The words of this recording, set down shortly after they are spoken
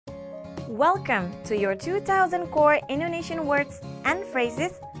Welcome to your 2000 Core Indonesian Words and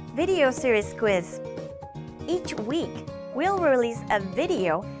Phrases video series quiz. Each week, we'll release a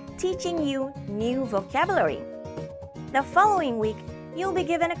video teaching you new vocabulary. The following week, you'll be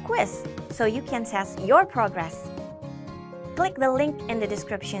given a quiz so you can test your progress. Click the link in the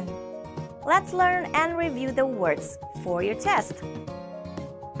description. Let's learn and review the words for your test.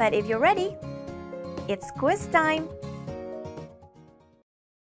 But if you're ready, it's quiz time!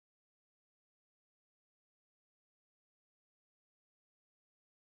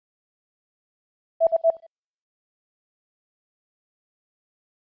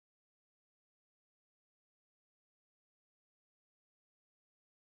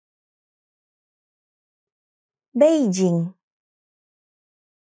 Beijing,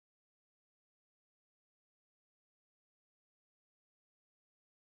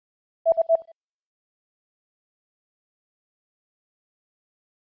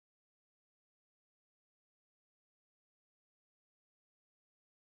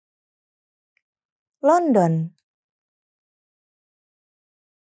 London,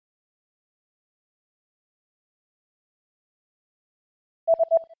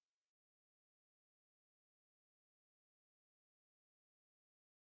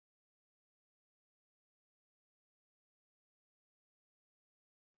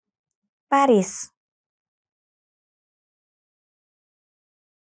 Paris,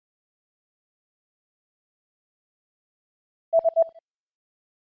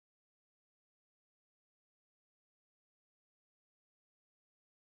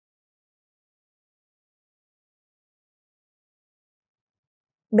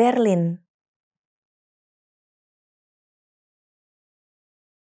 Berlin,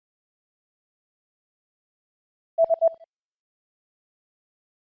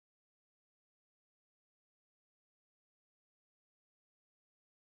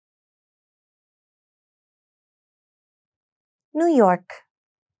 New York,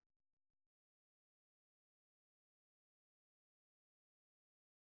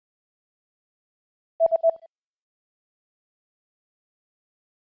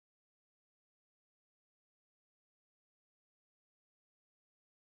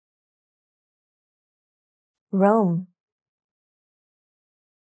 Rome,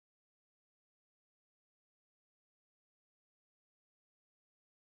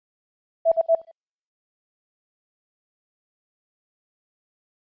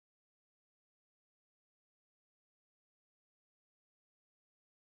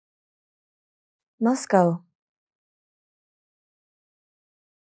 Moscow,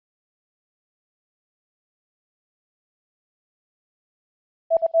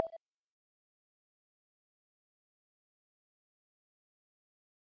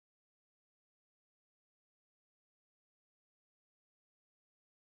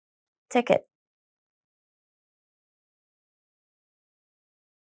 ticket,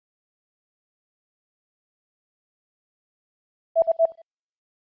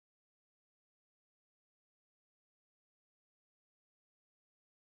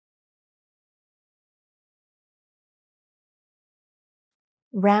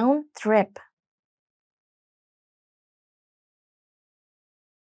 round trip,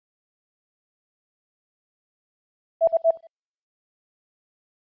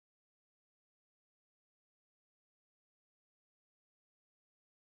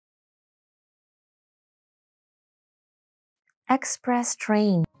 express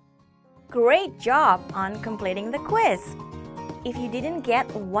train. Great job on completing the quiz! If you didn't get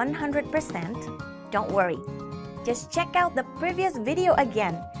 100%, don't worry. Just check out the previous video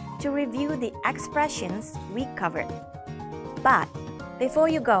again to review the expressions we covered. But before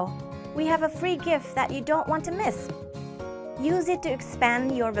you go, we have a free gift that you don't want to miss. Use it to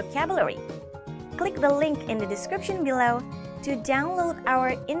expand your vocabulary. Click the link in the description below to download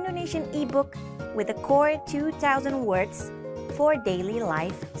our Indonesian ebook with the core 2000 words for daily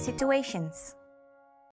life situations.